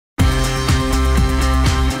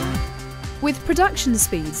With production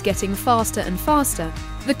speeds getting faster and faster,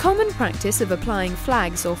 the common practice of applying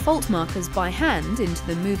flags or fault markers by hand into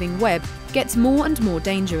the moving web gets more and more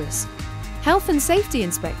dangerous. Health and safety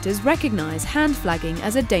inspectors recognise hand flagging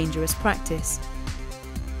as a dangerous practice.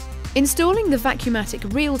 Installing the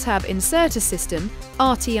Vacuumatic Real Tab Inserter System,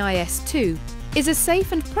 RTIS2, is a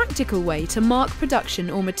safe and practical way to mark production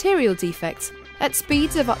or material defects at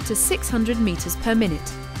speeds of up to 600 meters per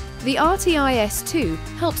minute. The RTIS2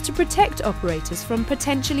 helps to protect operators from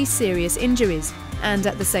potentially serious injuries and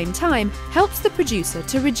at the same time helps the producer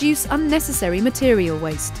to reduce unnecessary material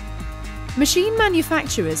waste. Machine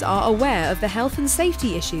manufacturers are aware of the health and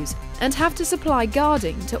safety issues and have to supply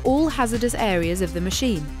guarding to all hazardous areas of the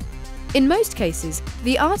machine. In most cases,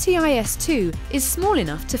 the RTIS2 is small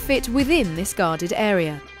enough to fit within this guarded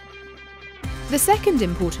area. The second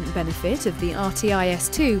important benefit of the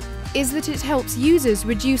RTIS2 is that it helps users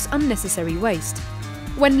reduce unnecessary waste.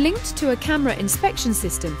 When linked to a camera inspection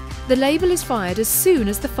system, the label is fired as soon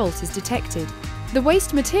as the fault is detected. The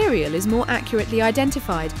waste material is more accurately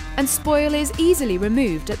identified and spoil is easily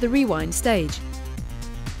removed at the rewind stage.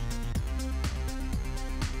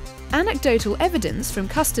 Anecdotal evidence from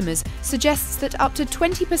customers suggests that up to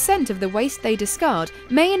 20% of the waste they discard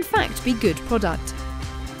may in fact be good product.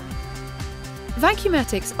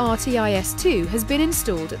 Vacuumatic's RTIS2 has been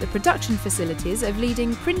installed at the production facilities of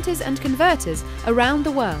leading printers and converters around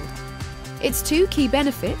the world. Its two key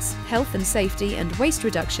benefits, health and safety and waste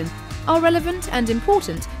reduction, are relevant and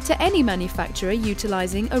important to any manufacturer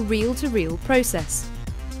utilising a reel-to-reel process.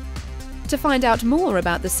 To find out more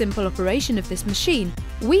about the simple operation of this machine,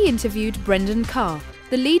 we interviewed Brendan Carr,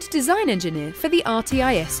 the lead design engineer for the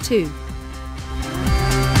RTIS2.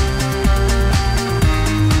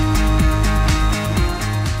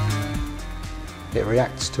 It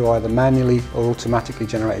reacts to either manually or automatically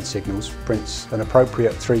generated signals, prints an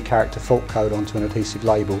appropriate 3-character fault code onto an adhesive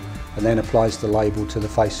label, and then applies the label to the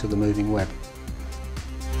face of the moving web.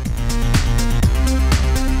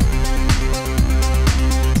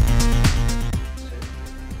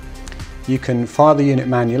 You can fire the unit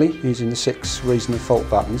manually using the 6 reason of fault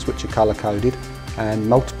buttons, which are colour coded, and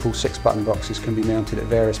multiple 6-button boxes can be mounted at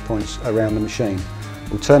various points around the machine.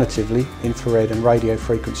 Alternatively, infrared and radio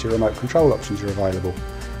frequency remote control options are available,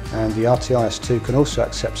 and the RTIS2 can also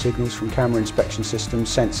accept signals from camera inspection systems,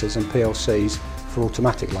 sensors and PLCs for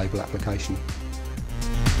automatic label application.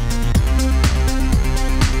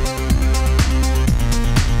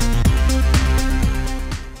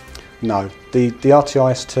 No, the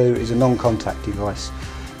RTIS2 is a non-contact device.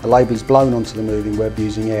 The label is blown onto the moving web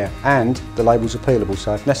using air, and the labels are peelable,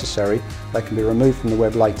 so if necessary they can be removed from the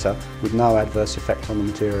web later with no adverse effect on the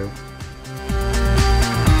material.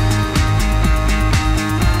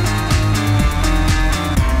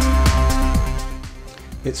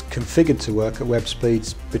 It's configured to work at web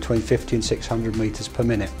speeds between 50 and 600 meters per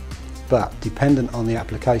minute, but dependent on the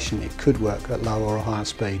application it could work at lower or higher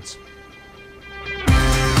speeds.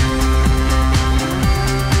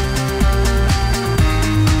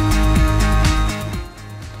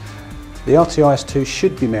 The RTIS2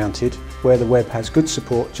 should be mounted where the web has good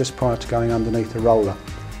support just prior to going underneath a roller.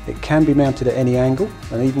 It can be mounted at any angle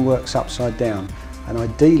and even works upside down, and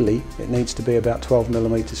ideally it needs to be about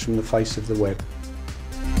 12mm from the face of the web.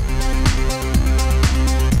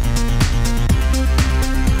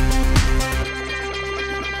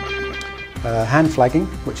 Hand flagging,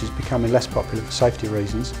 which is becoming less popular for safety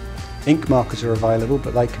reasons. Ink markers are available,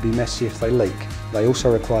 but they can be messy if they leak. They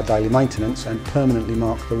also require daily maintenance and permanently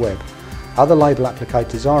mark the web. Other label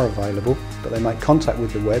applicators are available, but they make contact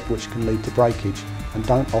with the web, which can lead to breakage, and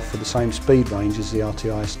don't offer the same speed range as the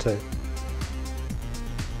RTIS2.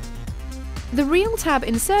 The Real Tab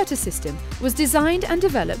Inserter System was designed and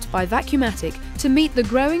developed by Vacuumatic to meet the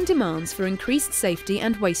growing demands for increased safety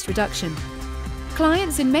and waste reduction.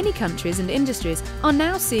 Clients in many countries and industries are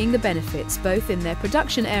now seeing the benefits both in their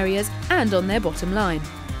production areas and on their bottom line.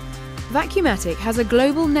 Vacuumatic has a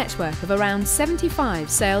global network of around 75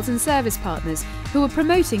 sales and service partners who are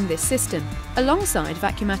promoting this system, alongside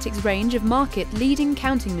Vacuumatic's range of market-leading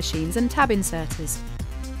counting machines and tab inserters.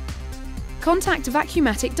 Contact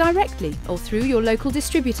Vacuumatic directly or through your local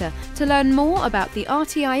distributor to learn more about the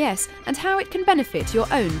RTIS and how it can benefit your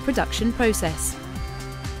own production process.